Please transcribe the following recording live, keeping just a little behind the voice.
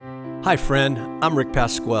Hi, friend. I'm Rick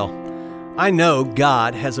Pasquale. I know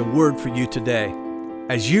God has a word for you today.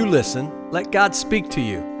 As you listen, let God speak to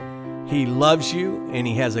you. He loves you and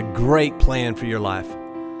He has a great plan for your life.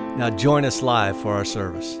 Now join us live for our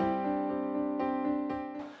service.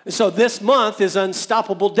 So this month is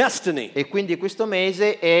Unstoppable Destiny. E quindi questo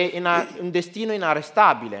mese è un destino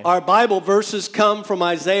inarrestabile. Our Bible verses come from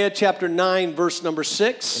Isaiah chapter 9 verse number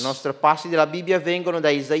 6. I nostri passi della Bibbia vengono da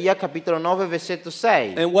Isaia capitolo 9 versetto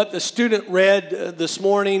 6. And what the student read this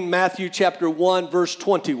morning, Matthew chapter 1 verse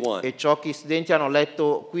 21. E ciò che gli studenti hanno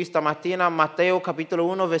letto qui stamattina, Matteo capitolo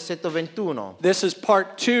 1 versetto 21. This is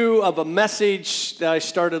part 2 of a message that I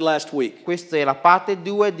started last week. Questa è la parte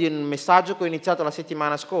 2 di un messaggio che ho iniziato la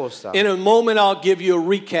settimana scorsa. In a moment I'll give you a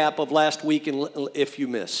recap of last week if you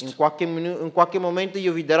missed. In qualche momento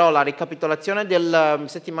io vi darò la ricapitolazione della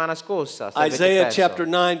settimana scorsa. Isaiah chapter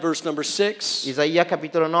 9 verse number 6. Isaia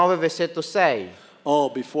capitolo 9 versetto 6. Oh,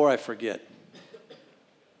 before I forget.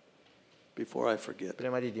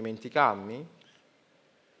 Prima di dimenticarmi,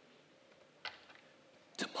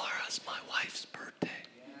 Tomorrow's my wife's birthday.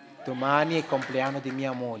 domani è il compleanno di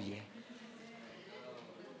mia moglie.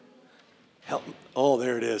 Help me. Oh,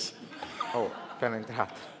 there it is. Oh, appena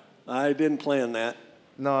entrato. I didn't plan that.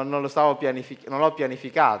 No, non l'ho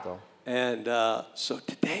pianificato. And so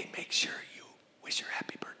today make sure you wish her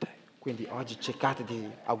happy birthday. Quindi oggi cercate di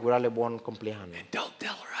augurarle buon compleanno. And don't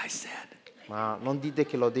tell her I said. Ma non dite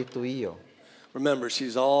che l'ho detto io. Remember,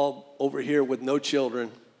 she's all over here with no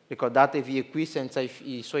children. Ricordatevi, è qui senza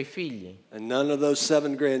i suoi figli. And none of those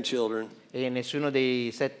 7 grandchildren. E nessuno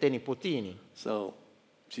dei 7 nipotini. So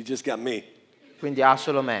she just got me. Quindi ha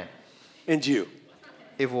solo me. And you.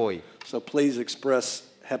 E voi. So please express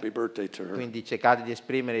happy birthday to her. Quindi cercate di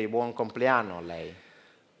esprimere il buon compleanno a lei.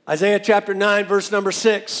 Isaiah chapter 9 verse number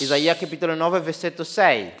 6. Isaia capitolo 9 versetto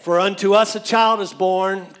 6. For unto us a child is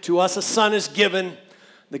born, to us a son is given.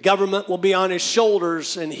 The government will be on his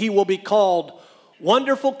shoulders, and he will be called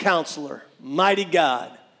Wonderful Counselor, Mighty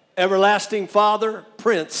God, Everlasting Father,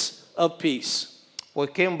 Prince of Peace.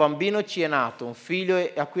 Poiché un bambino ci è nato, un figlio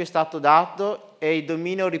a cui è stato dato, e il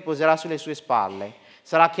dominio riposerà sulle sue spalle.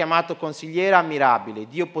 Sarà chiamato consigliere ammirabile,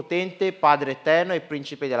 Dio potente, Padre eterno e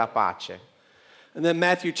principe della pace. And then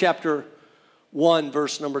Matthew chapter 1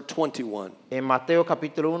 verse number 21. E Matteo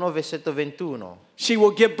capitolo 1 versetto 21. She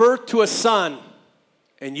will give birth to a son,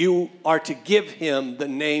 and you are to give him the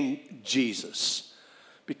name Jesus,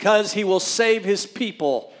 because he will save his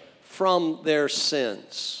people from their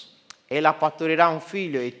sins. Ella partorirà un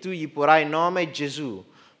figlio e tu gli porrai il nome Gesù,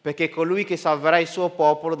 perché è colui che salverà il suo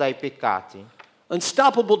popolo dai peccati.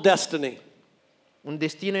 Unstoppable destiny. Un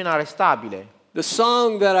destino inarrestabile. The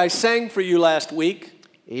song that I sang for you last week.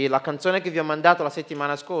 E la canzone che vi ho mandato la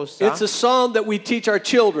settimana scorsa. It's a song that we teach our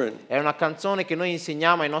children. È una canzone che noi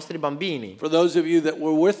insegniamo ai nostri bambini. For those of you that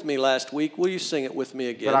were with me last week, will you sing it with me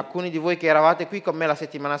again? Per alcuni di voi che eravate qui con me la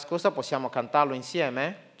settimana scorsa, possiamo cantarlo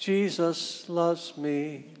insieme? Jesus loves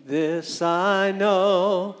me, this I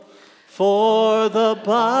know, for the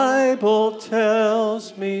Bible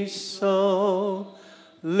tells me so.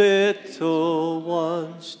 Little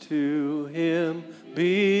ones to Him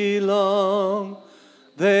belong.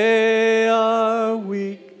 They are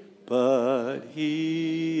weak, but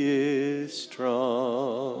He is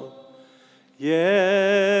strong.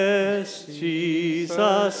 Yes,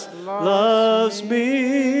 Jesus loves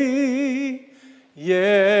me.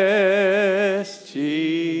 Yes,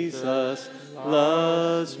 Jesus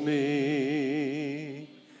loves me.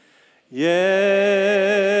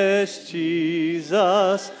 Yes,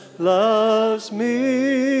 Jesus loves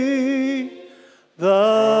me.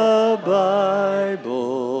 The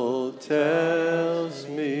Bible tells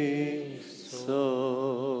me so.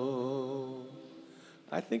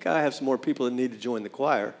 I think I have some more people that need to join the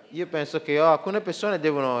choir. Io penso che alcune persone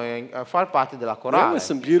devono far parte della There corale. was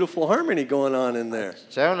some beautiful harmony going on in there.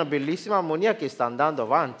 C'è una bellissima armonia che sta andando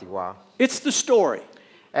avanti qua. It's the story.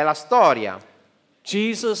 È la storia.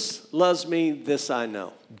 Jesus loves me, this I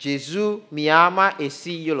know. Gesù mi ama e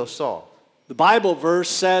sì, io lo so. The Bible verse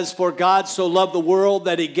says, for God so loved the world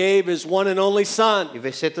that He gave His one and only Son, Il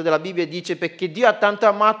versetto della Bibbia dice: perché Dio ha tanto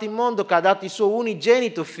amato il mondo che ha dato il suo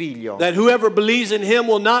unigenito figlio, that whoever believes in Him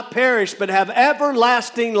will not perish but have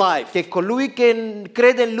everlasting life. che colui che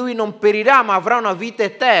crede in lui non perirà ma avrà una vita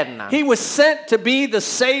eterna. He was sent to be the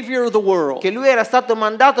Savior of the world. Che lui era stato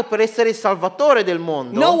mandato per essere il salvatore del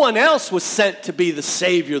mondo. No one else was sent to be the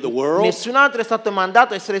Savior of the world. Nessun altro è stato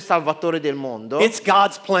mandato a essere il salvatore del mondo. It's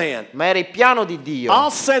God's plan. Ma era il piano di Dio. I'll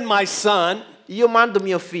send my Son io mando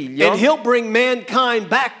mio figlio and he'll bring mankind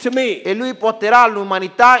back to me. e lui porterà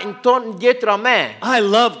l'umanità dietro a me. I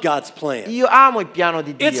love God's plan. Io amo il piano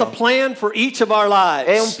di It's a Dio. plan for each of our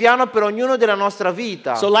È un lives. piano per ognuno della nostra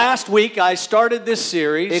vita. So last week I started this E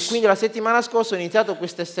series quindi la settimana scorsa ho iniziato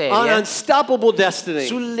questa on serie unstoppable destiny.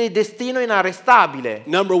 sul destino inarrestabile.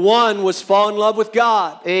 Number 1 was fall in love with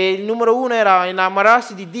God. E il numero 1 era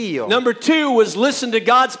innamorarsi di Dio. Number 2 was listen to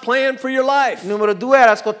God's plan for your life. Il numero 2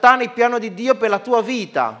 era ascoltare il piano di Dio per la tua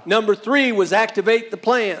vita. Number 3 was activate the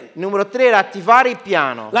plan. Il numero 3 era attivare il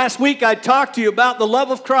piano. Last week I talked to you about the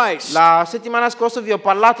love of Christ. La settimana scorsa vi ho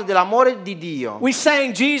parlato dell'amore di Dio. We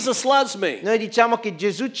sang Jesus loves me. Noi diciamo che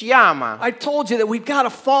Gesù ci ama. I told you that we've got to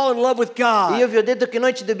fall in love with God. Io vi ho detto che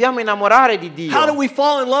noi ci dobbiamo innamorare di Dio. How do we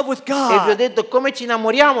fall in love with E vi ho God? detto come ci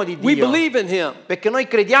innamoriamo di We Dio. believe in Him. Perché noi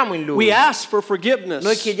crediamo in Lui. We ask for Noi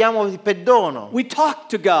forgiveness. chiediamo il perdono. We talk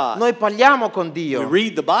to God. Noi parliamo con We Dio.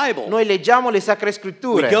 read the Bible. Noi leggiamo le Sacre We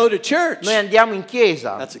Scritture. go to church. Noi andiamo in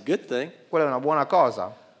chiesa. That's a good thing. Quella è una buona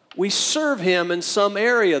cosa. We serve Him in some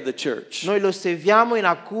area of the church. Noi lo serviamo in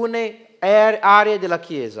alcune aree della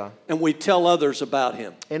chiesa. And we tell others about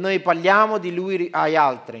Him. E noi parliamo di Lui agli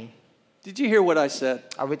altri. Did you hear what I said?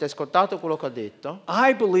 Avete ascoltato quello che ho detto?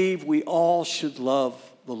 I believe we all should love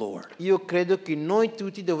the Lord. Io credo che noi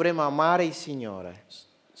tutti dovremmo amare il Signore.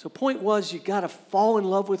 So the point was you got to fall in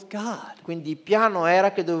love with God. Quindi il piano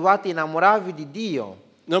era che dovevate innamorarvi di Dio.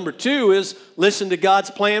 Number 2 is listen to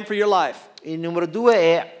God's plan for your life. Il numero 2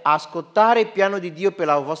 è ascoltare il piano di Dio per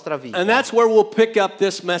la vostra vita. And that's where we'll pick up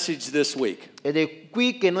this message this week. Ed è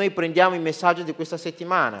qui che noi prendiamo il messaggio di questa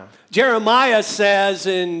settimana. Jeremiah says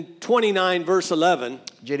in 29 verse 11,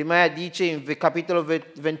 Geremia dice in capitolo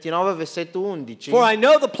 29 versetto 11: "For I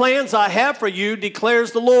know the plans I have for you,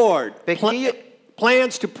 declares the Lord. Perché io-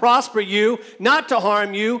 Plans to prosper you, not to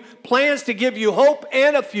harm you, plans to give you hope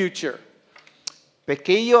and a future."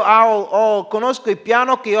 Perché io conosco il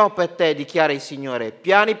piano che ho per te, dichiara il Signore.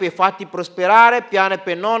 Piani per farti prosperare, piani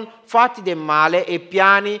per non farti del male e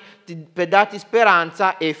piani per darti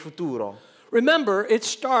speranza e futuro. Remember, it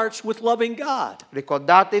starts with loving God.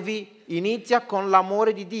 Ricordatevi, inizia con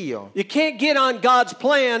l'amore di Dio. You can't get on God's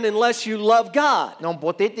plan unless you love God. Non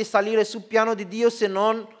potete salire sul piano di Dio se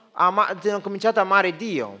non cominciate a amare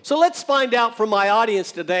Dio. So let's find out from my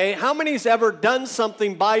audience today, how many's ever done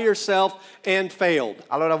something by yourself and failed?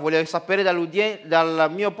 Allora voglio sapere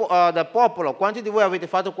dal popolo, quanti di voi avete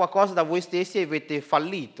fatto qualcosa da voi stessi e avete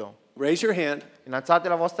fallito? Raise your hand. Innalzate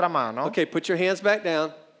la vostra mano, Okay, put your hands back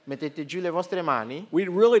down. mettete giù le vostre mani. We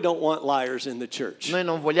really don't want liars in the church. Noi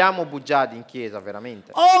non vogliamo bugiardi in chiesa,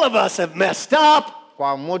 veramente. All of us have messed up.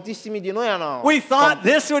 Qua moltissimi di noi We thought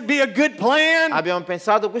this would be a good plan. abbiamo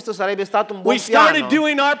pensato questo sarebbe stato un buon We started piano.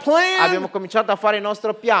 doing our Abbiamo plan cominciato a fare il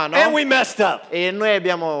nostro piano and we messed up. e noi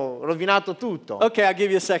abbiamo rovinato tutto. Okay, I'll give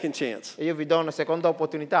you a second chance. E io vi do una seconda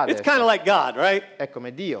opportunità It's adesso. kind of like God, right? È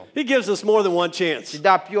come Dio. He gives us more than one chance. Ci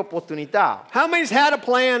dà più opportunità. How many's had a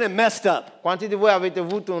plan and messed up? Quanti di voi avete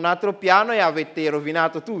avuto un altro piano e avete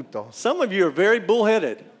rovinato tutto? Some of you are very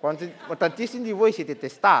bullheaded, Tantissimi di voi siete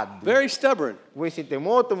testardi. very stubborn. Voi siete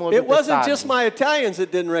molto It wasn't testardi. just my Italians that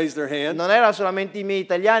didn't raise their hand. Non era solamente i miei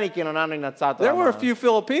italiani che non hanno innalzato There la were a mano. few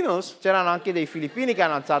Filipinos C'erano anche dei filippini che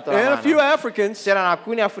hanno alzato la and a mano. few Africans. C'erano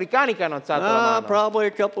alcuni africani che hanno alzato la mano. Probably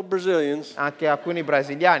a couple Brazilians. Anche alcuni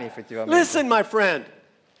brasiliani effettivamente. Listen, my friend,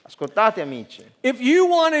 Ascoltate amici, if you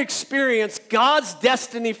want to experience God's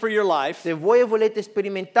destiny for your life, se voi volete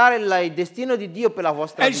sperimentare il destino di Dio per la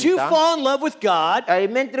vostra as you vita, fall in love with God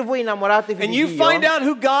mentre voi innamoratevi and di you Dio find out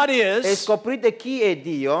who God e is, scoprite chi è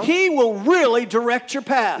Dio, He will really direct your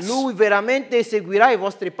path. Lui veramente seguirà i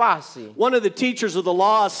vostri passi. One of the teachers of the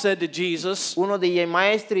law said to Jesus, Uno dei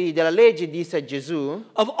maestri della legge disse a Gesù: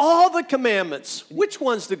 of all the commandments, which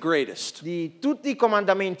one's the greatest? di tutti i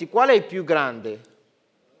comandamenti, qual è il più grande?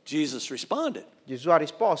 Jesus responded, Gesù ha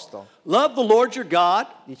risposto, love the Lord your God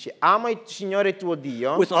dice: ama il Signore tuo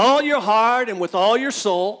Dio with all your heart and with all your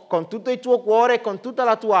soul, con tutto il tuo cuore, con tutta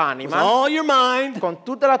la tua with anima, all your mind, con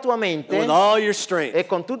tutta la tua and mente with all your strength. e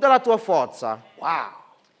con tutta la tua forza. Wow,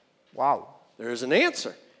 Wow, there's an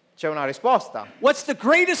answer. c'è una risposta. What's the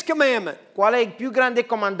greatest commandment? Qual è il più grande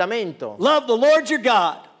comandamento? Love the Lord your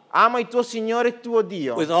God Ama il tuo Signore tuo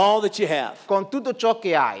Dio with all that you have. con tutto ciò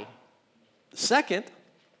che hai. The second,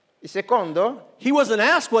 Il secondo, he wasn't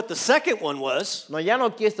asked what the second one was, non gli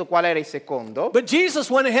hanno chiesto qual era il secondo, but Jesus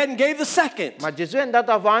went ahead and gave the second. ma Gesù è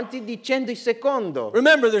andato avanti dicendo il secondo.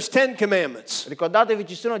 Remember, there's 10 commandments. Ricordatevi,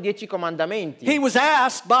 ci sono 10 comandamenti. He was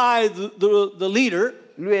asked by the leader,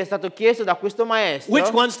 Lui è stato chiesto da questo maestro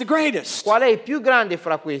which one's the greatest? qual è il più grande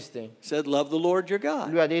fra questi. He said, love the Lord your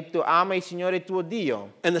God. Lui ha detto: ama il Signore tuo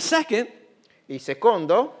Dio. And the second, Il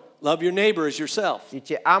secondo love your neighbor as yourself.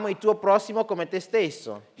 dice ama il tuo prossimo come te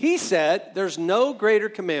stesso. He said, there's no greater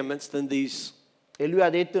commandments than these. E lui ha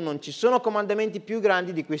detto non ci sono comandamenti più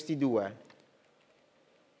grandi di questi due.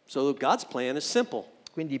 So God's plan is simple.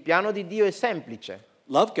 Quindi il piano di Dio è semplice.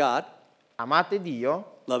 Love God, Amate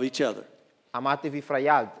Dio, love each other. amatevi fra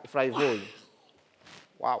voi.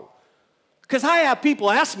 Wow. Because I have people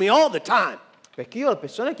ask me all the time, Perché io ho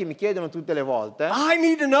persone che mi chiedono tutte le volte, I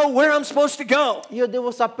need to know where I'm supposed to go. io devo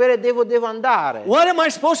sapere, devo andare. What am I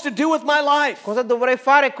supposed to do with my life? Cosa dovrei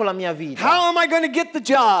fare con la mia vita? How am I going to get the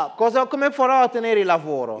job? Come farò a ottenere il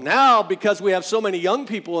lavoro? Now, because we have so many young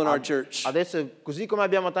people in our church, Adesso, così come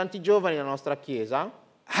abbiamo tanti giovani nella nostra chiesa,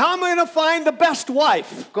 how am I going to find the best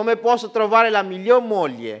wife? come posso trovare la miglior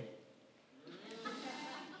moglie?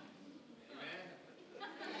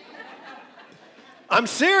 I'm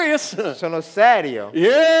serious. Sono serio.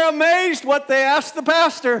 You're amazed what they asked the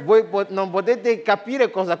pastor. Voi non potete capire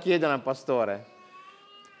cosa chiedono al pastore.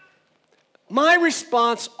 My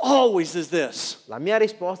response always is this. La mia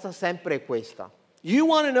risposta sempre è questa. You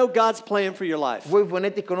want to know God's plan for your life? Voi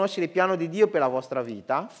volete conoscere il piano di Dio per la vostra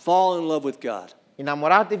vita? Fall in love with God.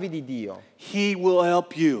 Innamoratevi di Dio. He will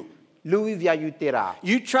help you. Lui vi aiuterà.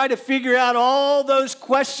 You try to figure out all those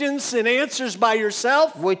questions and answers by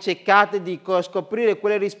yourself, Voi cercate di scoprire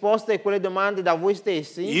quelle risposte e quelle domande da voi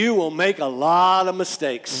stessi, you will make a lot of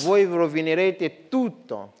mistakes. voi rovinerete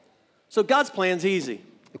tutto. So God's plan's easy.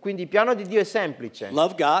 E quindi il piano di Dio è semplice.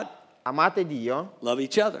 Love God, Amate Dio, love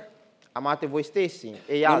each other. amate voi stessi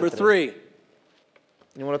e gli Number altri. 3,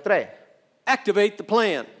 Numero 3. activate the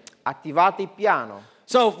plan. Attivate il piano.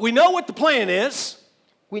 So if we know what the plan is,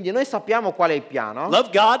 Quindi noi sappiamo qual è il piano. love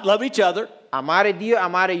God, love each other, Amare Dio e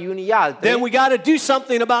amare gli uni gli altri. then we got to do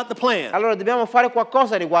something about the plan. Allora dobbiamo fare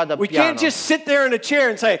qualcosa riguardo al We piano. can't just sit there in a chair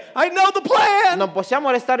and say, I know the plan. Non possiamo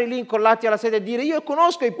restare lì incollati alla sedia e dire io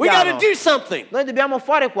conosco il We got piano. to do something. Noi dobbiamo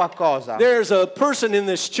fare qualcosa. There's a person in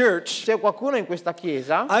this church, C'è qualcuno in questa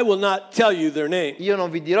chiesa, I will not tell you their name, io non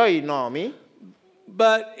vi dirò i nomi,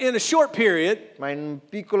 but in a short period, ma in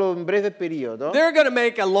un breve periodo, they're going to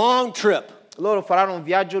make a long trip loro faranno un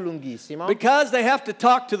viaggio lunghissimo because they have to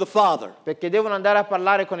talk to the father perché devono andare a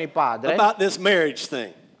parlare con il padre about this marriage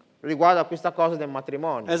thing. riguardo a questa cosa del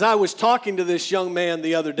matrimonio. As I was talking to this young man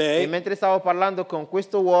the other E day, mentre stavo parlando con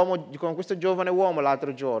questo giovane uomo l'altro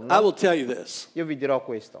I giorno, will tell you this. io vi dirò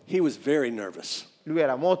questo. He was very nervous. Lui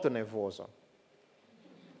era molto nervoso.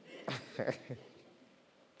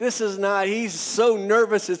 He's so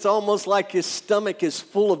nervous, it's almost like his stomach is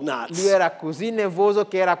full of Lui knots. era così nervoso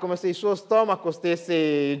che era come se il suo stomaco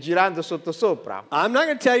stesse girando sottosopra. I'm not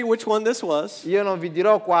going to tell you which one this was. Io non vi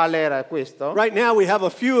dirò quale era questo. Right now, we have a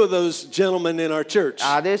few of those gentlemen in our church,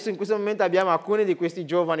 Adesso in questo momento abbiamo alcuni di questi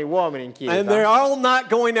giovani uomini in and they're chiesa all not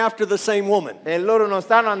going after the same woman, e loro non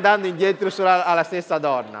stanno andando indietro solo alla stessa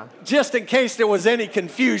donna. just in case there was any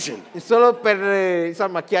confusion. Solo per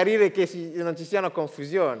insomma, chiarire che non ci siano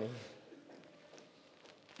confusioni.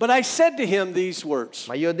 But I said to him these words: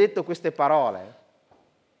 Ma io ho detto queste parole.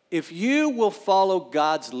 if you will follow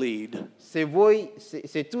God's lead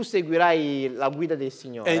Se tu seguirai la guida del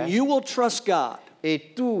Signore and you will trust God,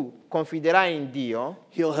 e tu confiderai in Dio,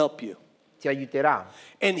 He'll help you. ti aiuterà.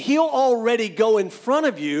 And He'll already go in front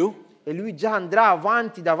of you E Lui già andrà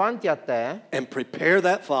davanti a te and prepare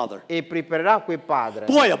that father. e preparerà quel padre.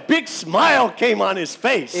 Boy, a big smile came on his E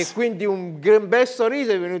face. quindi un bel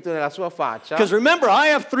sorriso è venuto nella sua faccia. Because remember, I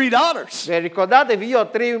have 3 daughters. E ricordatevi, io ho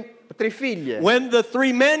tre figlie. When the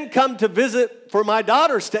 3 men come to visit for my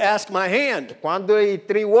daughters to ask my hand, Quando i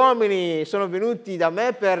 3 uomini sono venuti da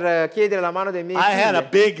me per chiedere la mano dei miei I had a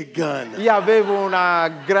figli, big gun. io avevo una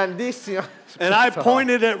grandissima And I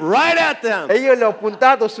pointed it right at them. e io le ho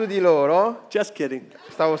puntato su di loro. Just kidding.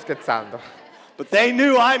 Stavo scherzando. But they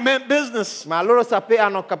knew I meant business. Ma loro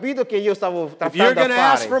hanno capito che io stavo If you're trattando going to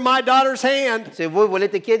ask for affari. my daughter's hand, Se voi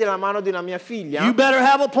volete chiedere la mano di una mia figlia, you better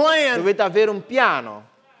have a plan. dovete avere un piano.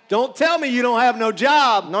 Don't tell me you don't have no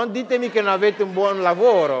job. Non ditemi che non avete un buon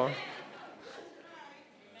lavoro.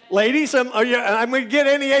 Ladies, I'm going to get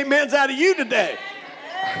any amens out of you today.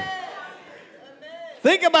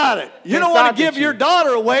 Think about it. You don't want to give your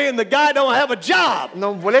daughter away and the guy don't have a job.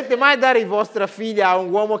 Non volete mai dare vostra figlia a un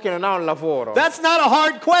uomo che non ha un lavoro. That's not a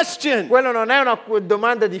hard question. Quello non è una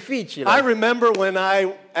domanda difficile. I remember when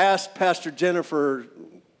I asked Pastor Jennifer,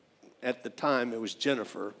 at the time it was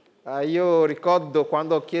Jennifer, Io ricordo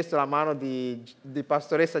quando ho chiesto la mano di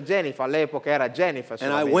pastoressa Jennifer, all'epoca era Jennifer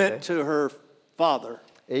and I solamente. went to her father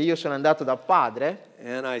E io sono andato dal padre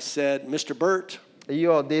and I said, Mr. Burt, e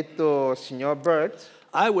io ho detto, signor Burt,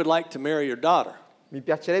 I would like to marry your daughter. mi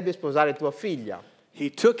piacerebbe sposare tua figlia. He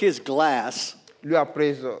took his glass Lui ha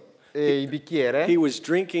preso il bicchiere, He was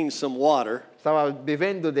drinking some water, stava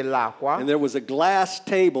bevendo dell'acqua and there was a glass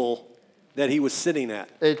table that he was sitting at.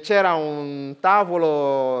 e c'era un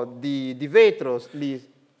tavolo di vetro lì.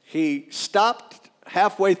 He stopped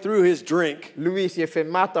halfway through his drink Lui si è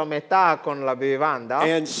fermato a metà con la bevanda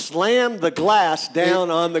and slammed the glass down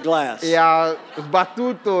on the glass. e ha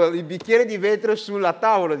sbattuto il bicchiere di vetro sulla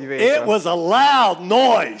tavola di It vetro. was a loud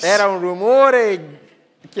noise. Era un rumore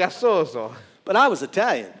chiassoso, But I was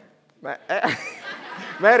Italian. ma,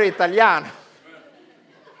 ma ero italiano.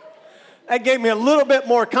 That gave me a little bit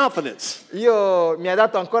more confidence. Mi ha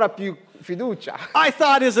dato ancora più fiducia. I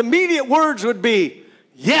thought his immediate words would be,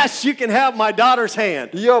 "Yes, you can have my daughter's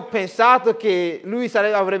hand." Io ho pensato che lui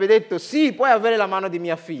avrebbe detto sì, puoi avere la mano di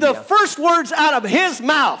mia The figlia. first words out of his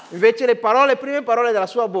mouth, Invece le prime parole della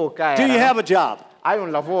sua bocca "Do you erano: have a job?" hai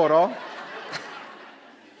un lavoro?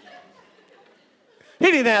 He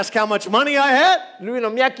didn't ask how much money I had. Lui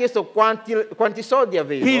non mi ha chiesto quanti soldi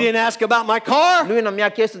avevo. He didn't ask about my car. Lui non mi ha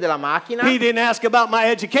chiesto della macchina. He didn't ask about my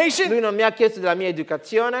education. Lui non mi ha chiesto della mia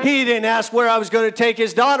educazione. He didn't ask where I was going to take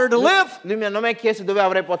his daughter to live. Lui non mi ha chiesto dove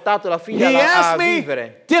avrei portato la He figlia a asked me,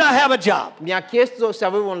 vivere. "Did I have a job?" Mi ha chiesto se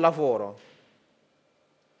avevo un lavoro.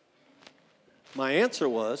 My answer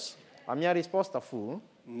was, La mia risposta fu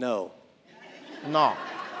 "No." no.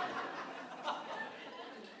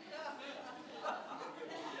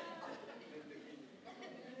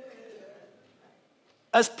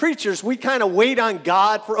 As preachers, we kind of wait on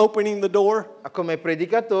God for opening the door. Come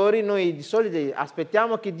predicatori noi di solito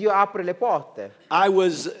aspettiamo che Dio apre le porte. I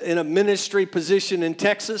was in a ministry position in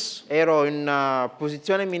Texas, Ero in una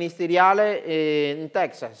posizione ministeriale in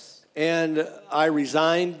Texas and I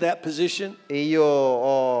resigned that position, e io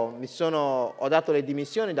ho dato le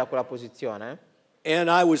dimissioni da quella posizione and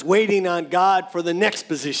I was waiting on God for the next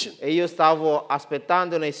position. e io stavo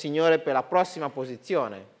aspettando nel Signore per la prossima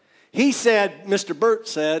posizione. He said, Mr. Burt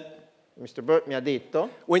said, Mr. Burt mi ha detto,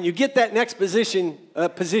 "When you get that next position,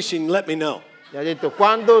 let me know."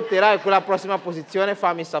 quando otterrai quella prossima posizione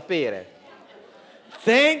fammi sapere.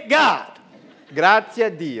 Thank God Grazie a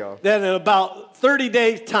Dio that in about 30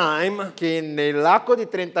 days' time, che nell'arco di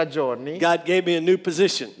 30 giorni God gave me a new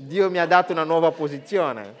position. Dio mi ha dato una nuova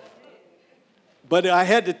posizione, But I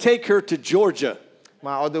had to take her to Georgia.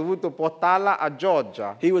 ma ho dovuto portarla a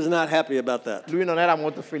Georgia. He was not happy about that. Lui non era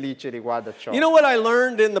molto felice riguardo a ciò. You know what I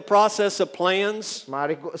learned in the process of plans? Ma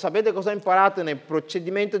sapete cosa ho imparato nel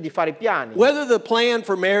procedimento di fare i piani? Whether the plan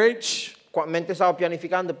for marriage Mentre stavo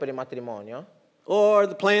pianificando per il matrimonio, or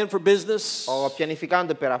the plan for business o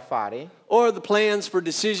pianificando per affari, or the plans for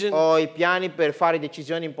decision, o i piani per fare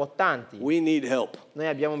decisioni importanti, we need help. noi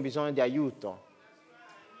abbiamo bisogno di aiuto.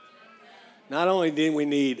 Not only do we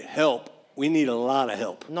need help, we need a lot of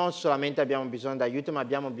help. Non solamente abbiamo bisogno di aiuto, ma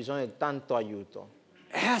abbiamo bisogno di tanto aiuto.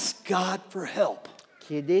 Ask God for help.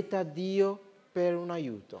 Chiedete a Dio per un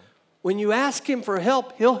aiuto. When you ask Him for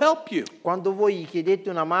help, He'll help you. Quando voi gli chiedete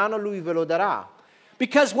una mano, Lui ve lo darà.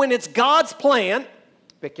 Because when it's God's plan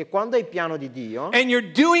Perché quando è il piano di Dio and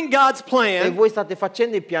you're doing God's e plan, voi state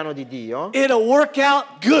facendo il piano di Dio, it'll work out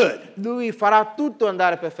good. Lui farà tutto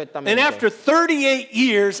andare And perfettamente. after 38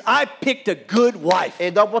 years, I picked a good wife.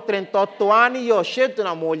 E dopo 38 anni io ho scelto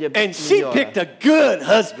una moglie And she migliore. picked a good E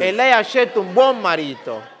husband. lei ha scelto un buon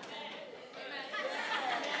marito.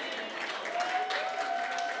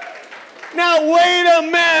 Now wait a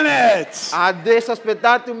minute. Adesso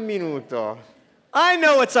aspettate un minuto. I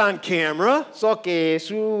know it's on camera, So che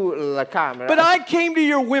sulla camera, but I came to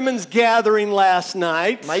your women's gathering last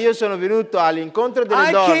night. ma io sono venuto all'incontro delle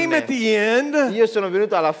I came at donne. the end Io sono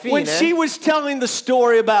venuto alla when she fine, was telling the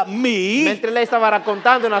story about me, mentre lei stava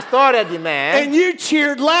raccontando una storia di me, and you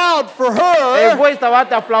cheered loud for e her. voi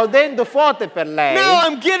stavate applaudendo forte per lei. Now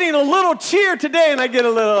I'm getting a little cheer today, and I get a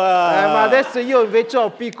little. Ma adesso io invece ho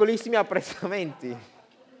piccolissimi apprezzamenti.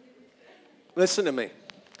 Listen to me.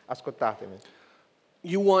 Ascoltatemi.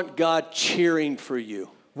 You want God cheering for you.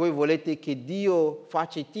 Voi volete che Dio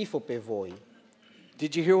faccia il tifo per voi.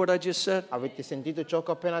 Did you hear what I just said? Avete sentito ciò che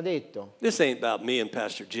ho appena detto? This ain't about me and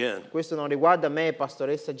Pastor Jen. Questo non riguarda me e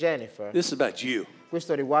pastoressa Jennifer. This is about you.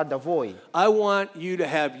 Questo riguarda voi. I want you to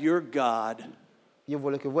have your God Io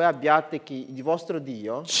voglio che voi abbiate il vostro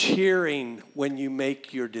Dio cheering when you make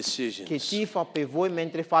your che decisions. tifa per voi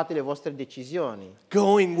mentre fate le vostre decisioni.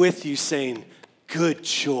 Going with you saying, good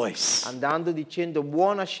choice. Andando dicendo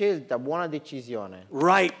buona scelta, buona decisione.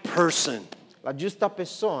 Right person. La giusta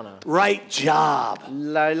persona. Right job.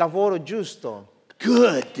 Il lavoro giusto.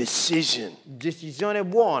 good decision. decisione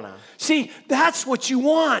buona. See, that's what you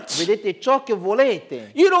want. Vedete ciò che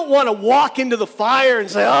volete. You don't want to walk into the fire and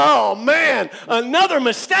say, oh man, another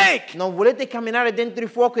mistake. Non volete camminare dentro il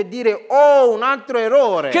fuoco e dire, oh, un altro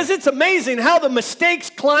errore. Because it's amazing how the mistakes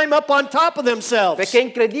climb up on top of themselves. Perché è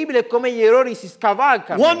incredibile come gli errori si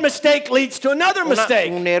scavalcano. One mistake leads to another mistake.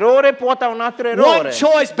 Un errore porta a un altro One errore.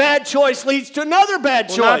 choice, bad choice, leads to another bad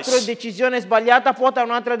Un'altra choice. decisione sbagliata porta a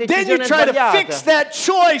un'altra Then you decisione try to fix sbagliata. that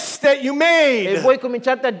choice that you E made. voi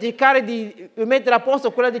cominciate a cercare di mettere a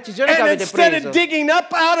posto quella decisione che And avete instead preso. of digging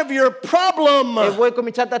up out of your problem, E voi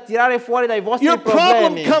cominciate a tirare fuori dai vostri your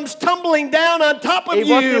problem problemi. comes tumbling down on top of E i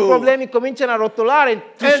vostri you. problemi cominciano a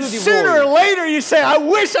rotolare And su di sooner or voi. later you say, I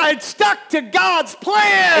wish I'd stuck to God's E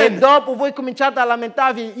plan. dopo voi cominciate a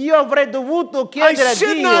lamentarvi, io avrei dovuto I chiedere a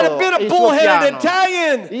should not have been Dio a il suo bullheaded piano.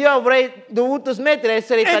 Italian. Io avrei dovuto smettere di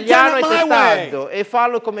essere And italiano e done it my testardo e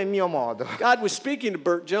farlo come mio modo. God was speaking to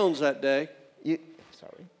Burt Jones that day.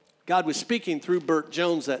 Sorry. God was speaking through Burt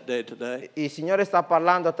Jones that day today Il Signore sta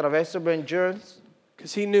parlando attraverso Ben Jones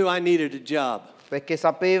because he knew I needed a job. perché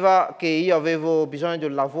sapeva che io avevo bisogno di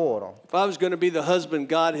un lavoro. If I was going to be the husband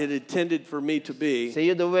God had intended for me to be, Se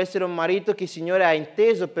io dovevo essere un marito che il Signore ha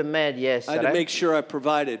inteso per me di I had to essere, make sure I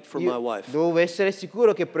provided for my io wife. dovevo essere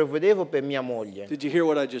sicuro che provvedevo per mia moglie. Did you hear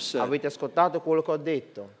what I just said? Avete ascoltato quello che ho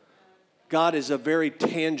detto? God is a very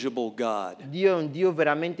tangible God. Dio è un Dio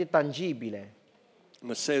veramente tangibile. I'm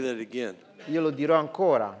going to say that again. Io lo dirò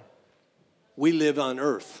ancora. We live on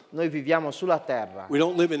earth. Noi viviamo sulla terra. We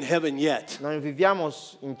don't live in heaven yet. Non viviamo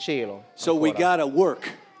in cielo. So we ancora. got to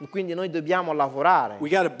work. Quindi noi dobbiamo lavorare. We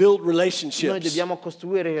got to build Noi relationships. dobbiamo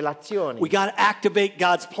costruire relazioni. We got to activate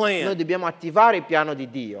God's Noi plan. dobbiamo attivare il piano di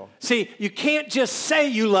Dio. See, you can't just say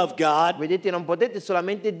you love God. Vedete, non potete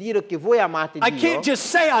solamente dire che voi amate I Dio. can't just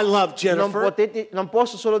say I love Jennifer. Non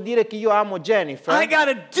posso solo dire che io amo Jennifer. I got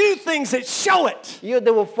to do things that show it. Io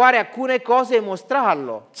devo fare alcune cose e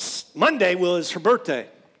mostrarlo. Monday was her birthday.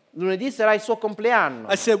 Lunedì sarà il suo compleanno.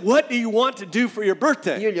 I said, what do you want to do for your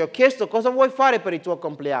birthday? Io gli ho chiesto cosa vuoi fare per il tuo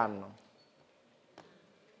compleanno.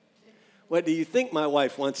 What do you think my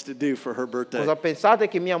wife wants to do for her birthday? Cosa pensate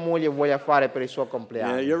che mia moglie voglia fare per il suo Yeah,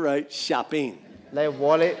 compleanno? you're right. Shopping. Lei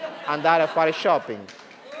vuole andare a fare shopping.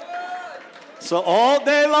 So all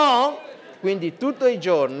day long, Quindi tutto il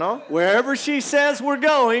giorno, wherever she says we're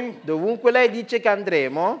going, dovunque lei dice che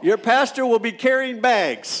andremo, your pastor will be carrying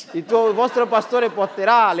bags. il vostro pastore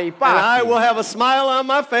porterà le And I will pacchi. have a smile on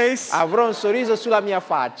my face Avrò un sorriso sulla mia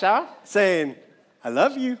faccia saying, I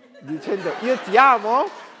love you. dicendo io ti amo.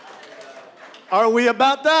 Are we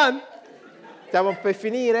about done? Stiamo per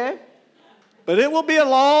finire? But it will be a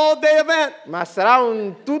all day event. Ma sarà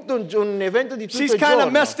un evento di tutto She's il kind of giorno.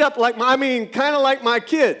 messed up kind of like my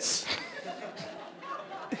kids.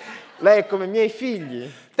 Lei è come i miei figli.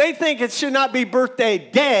 They think it should not be birthday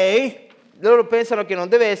day. Loro pensano che non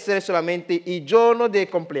deve essere solamente il giorno del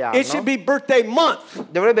compleanno. It should be birthday month.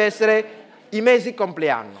 Dovrebbe essere i mesi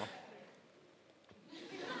compleanno.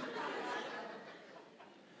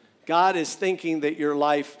 God is thinking that your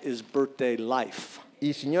life is birthday life.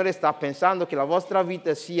 Il Signore sta pensando che la vostra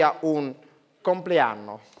vita sia un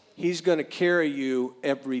compleanno. He's going to carry you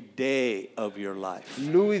every day of your life.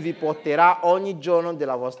 Lui vi porterà ogni giorno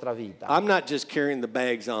della vostra vita. I'm not just carrying the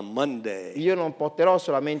bags on Monday. Io non porterò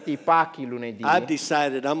solamente i pacchi lunedì. I've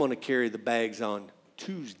decided I'm going to carry the bags on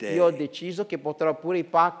Tuesday Io ho deciso che porterò pure i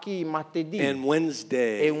pacchi martedì and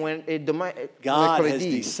Wednesday. e God has mercoledì.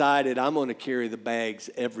 decided I'm going to carry the bags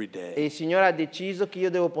every E day. il Signore ha deciso che io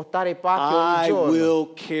devo portare i pacchi ogni I giorno.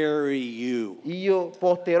 will carry you. Io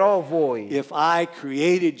porterò voi. If I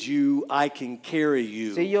created you, I can carry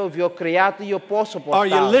Se you. io vi ho creato, io posso Are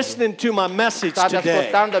you portarvi. listening to my message State today?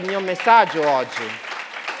 ascoltando il mio messaggio oggi.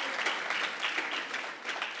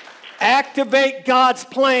 Activate God's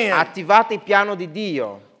plan. Attivate il piano di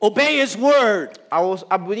Dio. Obey His word.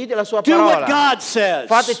 Abbudite la sua Do what parola. God says.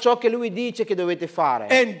 Fate ciò che Lui dice che dovete fare.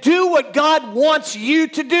 And do what God wants you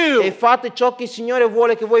to E do. fate ciò che il Signore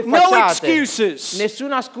vuole che voi No facciate. excuses.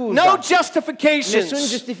 Nessuna scusa. No Nessuna justifications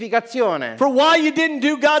giustificazione. for why you didn't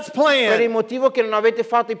do God's Per il plan. motivo che non avete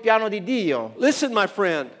fatto il piano di Dio. Listen, my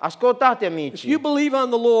friend. Ascoltate If amici. you believe on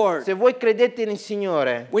the Lord, Se voi credete nel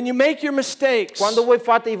Signore, when you make your mistakes, quando voi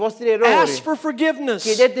fate i vostri errori, ask for forgiveness.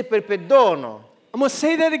 chiedete per perdono. I'm going to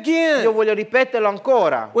say that Io again. voglio ripeterlo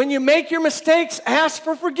ancora. When you make your mistakes, ask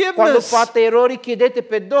for Quando forgiveness. fate errori chiedete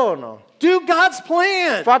perdono. Do God's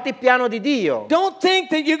plan. Fate il piano di Dio. Don't think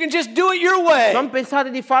that you can just do it your way. Non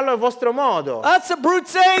pensate di farlo al vostro modo. Us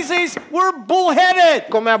Abruzzese, we're bullheaded.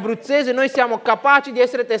 Come abruzzese noi siamo capaci di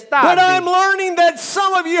essere But I'm testardi. learning that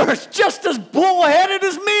some of you are just as bullheaded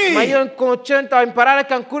as Ma me. io concentro a imparare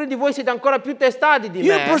che alcuni di voi siete ancora più testati di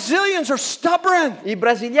You me. Brazilians are stubborn. I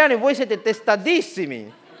brasiliani, voi siete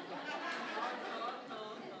testadissimi.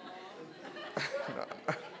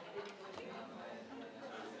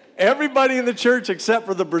 Everybody in the church except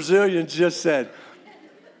for the Brazilians just said,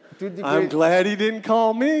 Tutti I'm quelli, glad he didn't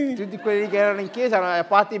call me. tutti quelli che erano in chiesa, a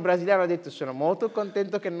parte i brasiliani, hanno detto sono molto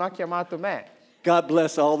contento che non ha chiamato me. God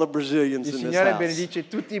bless all the Brazilians Il in this Signore house. benedice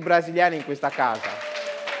tutti i brasiliani in questa casa.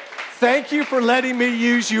 Thank you for letting me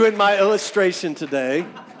use you in my illustration today.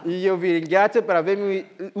 Io vi ringrazio per avermi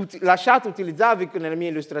lasciato utilizzarvi nelle mie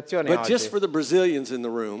illustrazioni But oggi. just for the Brazilians in the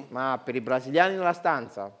room, Ma per i brasiliani nella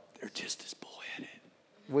stanza, they're just as bullheaded.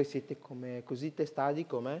 voi siete così testati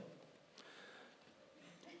come?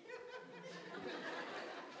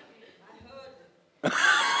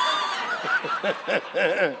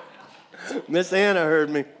 Miss Anna heard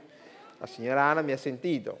me. La signora Anna mi ha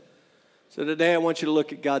sentito. So today I want you to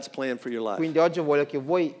look at God's plan for your life. Quindi oggi voglio che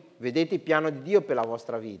voi vedete il piano di Dio per la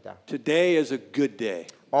vostra vita. Today is a good day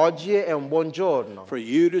Oggi è un buon giorno for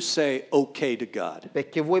you to say okay to God.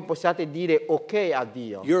 perché voi possiate dire ok a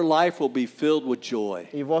Dio. Your life will be filled with joy.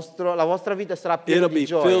 La vostra vita sarà piena It'll di be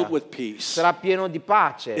gioia, filled with peace. sarà pieno di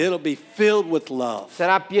pace, It'll be filled with love.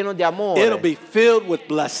 sarà pieno di It'll amore, be filled with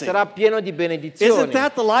blessing. sarà pieno di Isn't benedizioni.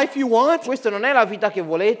 that the life you want? Questa non è la vita che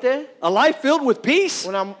volete? A life filled with peace?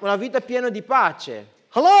 Una vita piena di pace.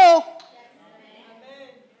 Hello?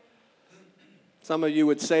 Some of you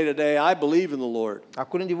would say today, I believe in the Lord.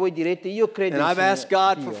 Alcuni di voi direte io credo And in I've asked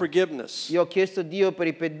God for Dio. forgiveness. Io ho chiesto a Dio per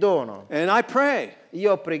il perdono. And I pray.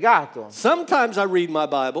 Io ho pregato. Sometimes I read my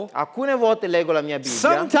Bible. Alcune volte leggo la mia Bibbia.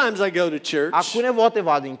 Sometimes I go to church. Alcune volte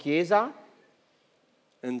vado in chiesa.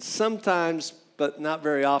 And sometimes, but not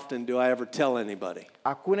very often, do I ever tell anybody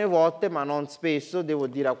Alcune volte, ma non spesso, devo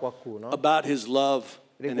dire a qualcuno about His love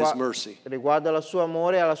and His mercy. riguardo al suo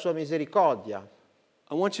amore e alla sua misericordia.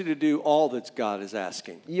 I want you to do all that God is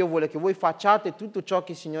asking. Io voglio che voi facciate tutto ciò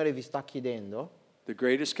che il Signore vi sta chiedendo, The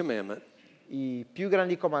greatest commandment, i più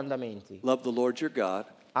grandi comandamenti. love the Lord your God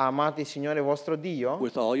Amate il Signore vostro Dio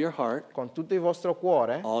with all your heart, con tutto il vostro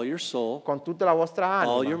cuore, all your soul, con tutta la vostra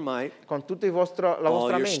all your anima, might. con tutta la vostra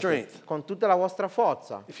your mente, strength. con tutta la vostra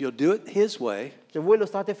forza. If you'll do it His way, Se voi lo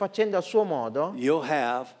state facendo a suo modo, you'll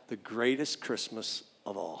have the greatest Christmas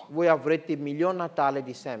of all. voi avrete il miglior Natale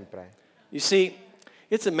di sempre. You see,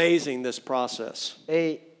 it's amazing this process.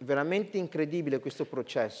 È veramente incredibile questo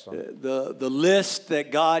processo. The list that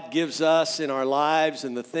God gives us in our lives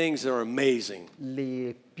and the things that are amazing.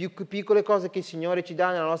 Le più piccole cose che il Signore ci dà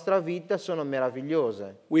nella nostra vita sono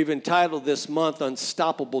meravigliose. We've entitled this month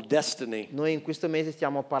Unstoppable Destiny Noi in questo mese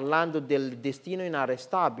stiamo parlando del destino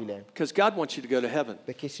inarrestabile, because God wants you to go to heaven.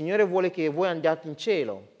 perché il Signore vuole che voi andiate in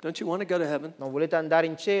cielo. Don't you want to go to heaven Non volete andare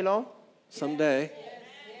in cielo? someday?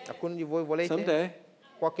 Alcuni di voi volete? Someday.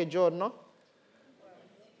 Qualche giorno?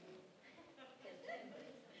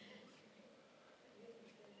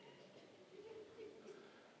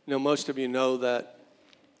 You know, most of you know that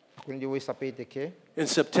Alcuni di voi sapete che in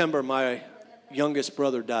September my youngest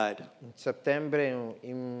brother died. in settembre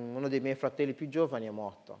uno dei miei fratelli più giovani è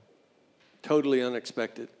morto. Totally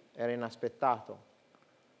unexpected. Era inaspettato.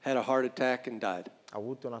 Had a heart attack and died. Ha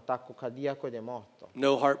avuto un attacco cardiaco ed è morto.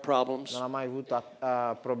 No heart problems, Non ha mai avuto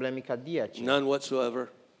problemi cardiaci. none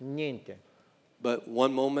whatsoever. Niente. But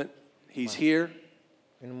one moment he's here,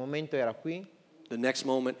 In un momento era qui, the next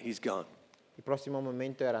moment he's gone. il prossimo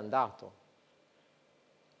momento era andato.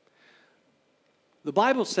 The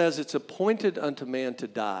Bible says it's appointed unto man to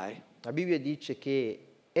die. La Bibbia dice che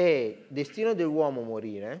è destino dell'uomo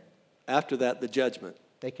morire After that, the judgment.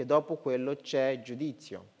 e che dopo quello c'è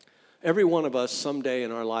giudizio. Every one of us someday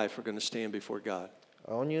in our life are going to stand before God.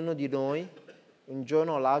 Ognuno di noi un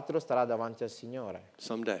giorno o l'altro starà davanti al Signore.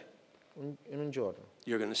 Someday In un giorno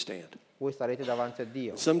you're going to stand. voi starete davanti a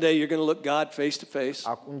Dio. Someday you're going to look God face to face.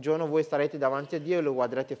 Un giorno voi starete davanti a Dio e lo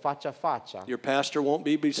guarderete faccia a faccia. Your pastor won't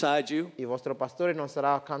be beside you. Il vostro pastore non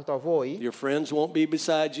sarà accanto a voi, Your friends won't be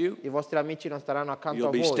beside you. i vostri amici non staranno accanto You'll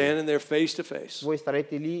a be voi. standing there face to face. Voi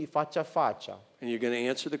starete lì faccia a faccia And you're going to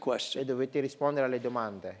answer the e question, dovete rispondere alle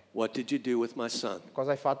domande. what did you do with my son? Cosa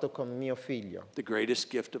hai fatto con mio figlio? The greatest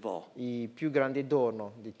gift of all. Il più grande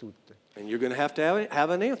dono di tutti. And you're going to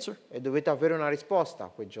have an answer. E dovete avere una risposta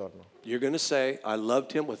quel giorno. You're going to say, I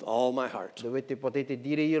loved him with all my heart. Potete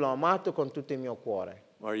dire io l'ho amato con tutto il mio cuore.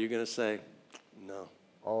 Or are you going to say, no,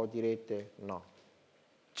 O direte no.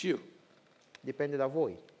 it's you. Dipende da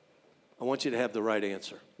voi. I want you to have the right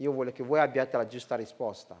answer. Io voglio che voi abbiate la giusta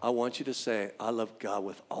risposta. I want you to say, I love God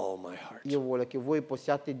with all my heart. Io voglio che voi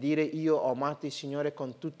possiate dire io ho amato il Signore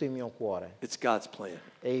con tutto il mio cuore. It's God's plan.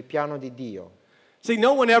 È il piano di Dio. See,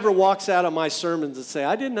 no one ever walks out of my sermons and say,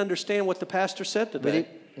 I didn't understand what the pastor said today. Vedi,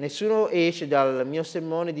 nessuno esce dal mio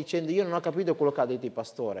sermone dicendo io non ho capito quello che ha detto il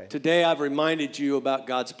pastore. Today I've reminded you about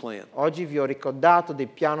God's plan. Oggi vi ho ricordato del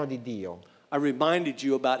piano di Dio. I reminded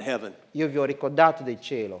you about heaven, Io vi ho ricordato del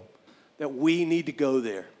cielo, that we need to go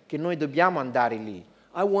there. che noi dobbiamo andare lì.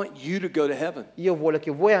 I want you to go to heaven. Io voglio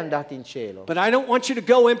che voi andate in cielo, But I don't want you to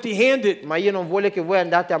go empty-handed. ma io non voglio che voi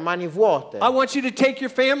andate a mani vuote. I want you to take your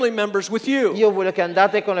family members with you. Io voglio che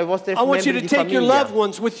andate con le vostre I want you membri to di take your famiglia. loved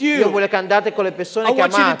ones with Io you. voglio che andate con le persone I che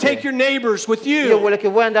want you to amate. take your neighbors with Io you. voglio che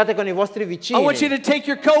voi andate con i vostri I vicini. want you to take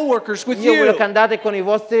your coworkers with Io voglio you. che andate con i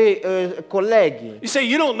vostri colleghi. You say,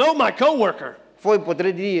 you don't know my coworker. Voi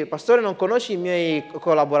potrete dire, pastore, non conosci i miei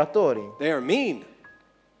collaboratori? They are mean.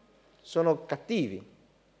 Sono cattivi,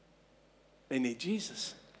 They need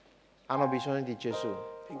Jesus. hanno bisogno di Gesù.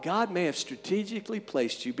 And God may have strategically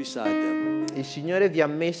placed you beside them Il Signore vi ha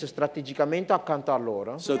messo strategicamente accanto a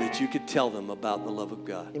loro, so that you could tell them about the love of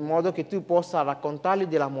God. in modo che tu possa raccontargli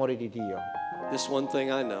dell'amore di Dio. This one thing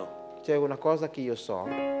I know. C'è una cosa che io so,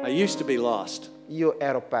 I used to be lost, io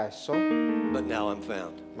ero perso, but now I'm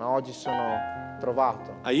found. ma oggi sono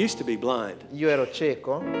trovato. I used to be blind, Io ero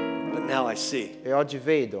cieco but now I see. e oggi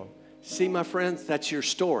vedo. See, my friends, that's your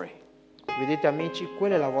story. Vedete amici,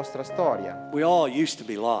 quella è la vostra storia. We all used to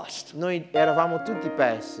be lost, Noi eravamo tutti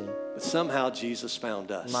persi, but somehow Jesus found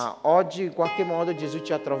us. ma oggi in qualche modo Gesù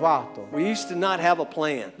ci ha trovato. We used to not have a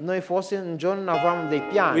plan. Noi forse un giorno non avevamo dei We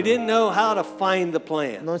piani, didn't know how to find the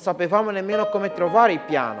plan. non sapevamo nemmeno come trovare il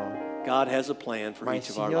piano, God has a plan for ma il each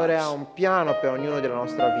of our Signore ha lives. un piano per ognuno della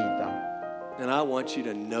nostra vita. And I want you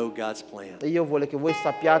to know God's plan. E io voglio che voi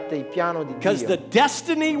sappiate il piano di Because the Dio,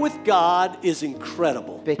 destiny with God is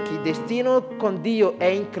incredible. perché il destino con Dio è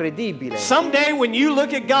incredibile. Someday when you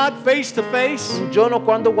look at God face to face, Un giorno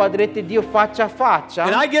quando guarderete Dio faccia a faccia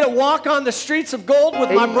and I get to walk on the streets of gold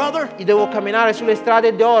with e my brother, io devo camminare sulle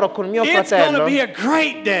strade d'oro con mio it's going to fratello, be a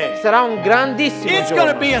great day. sarà un grandissimo It's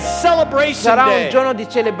going to giorno. be a celebration Sarà un day. giorno di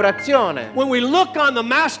celebrazione. When we look on the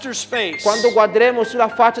Master's face, Quando guarderemo sulla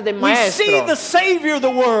faccia del we see Maestro the Savior of the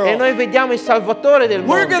e world. noi vediamo il Salvatore del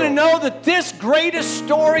We're going to mondo, know that this greatest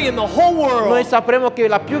story in the whole noi world sapremo che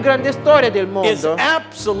la più grande storia del is mondo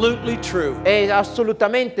absolutely true. è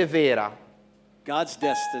assolutamente vera. God's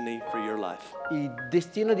destiny for your life. Il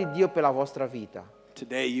destino di Dio per la vostra vita.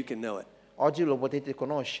 Today you can know it. Oggi lo potete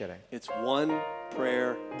conoscere. It's one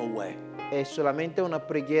prayer away. È solamente una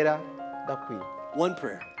preghiera da qui. One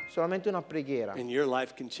prayer. Solamente una preghiera. And your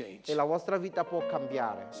life can change. E la vostra vita può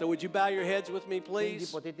cambiare. So would you bow your heads with me, Quindi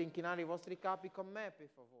please? potete inchinare i vostri capi con me, per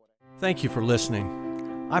favore. Thank you for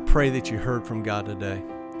listening. I pray that you heard from God today.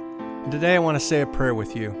 And today I want to say a prayer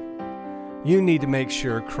with you. You need to make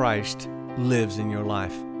sure Christ lives in your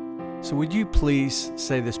life. So would you please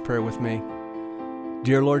say this prayer with me?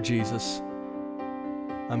 Dear Lord Jesus,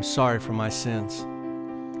 I'm sorry for my sins.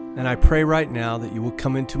 And I pray right now that you will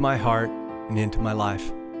come into my heart and into my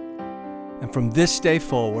life. And from this day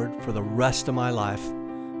forward, for the rest of my life,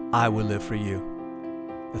 I will live for you.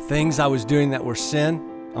 The things I was doing that were sin,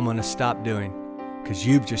 I'm going to stop doing because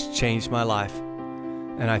you've just changed my life.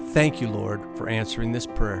 And I thank you, Lord, for answering this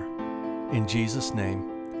prayer. In Jesus' name,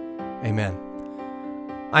 amen.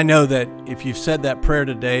 I know that if you've said that prayer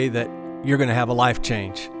today, that you're going to have a life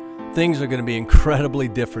change. Things are going to be incredibly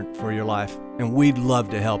different for your life, and we'd love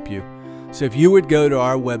to help you. So if you would go to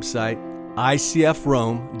our website,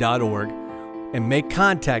 icfrome.org, and make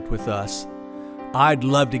contact with us, I'd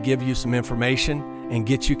love to give you some information and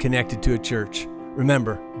get you connected to a church.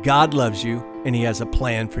 Remember, God loves you and He has a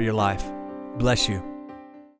plan for your life. Bless you.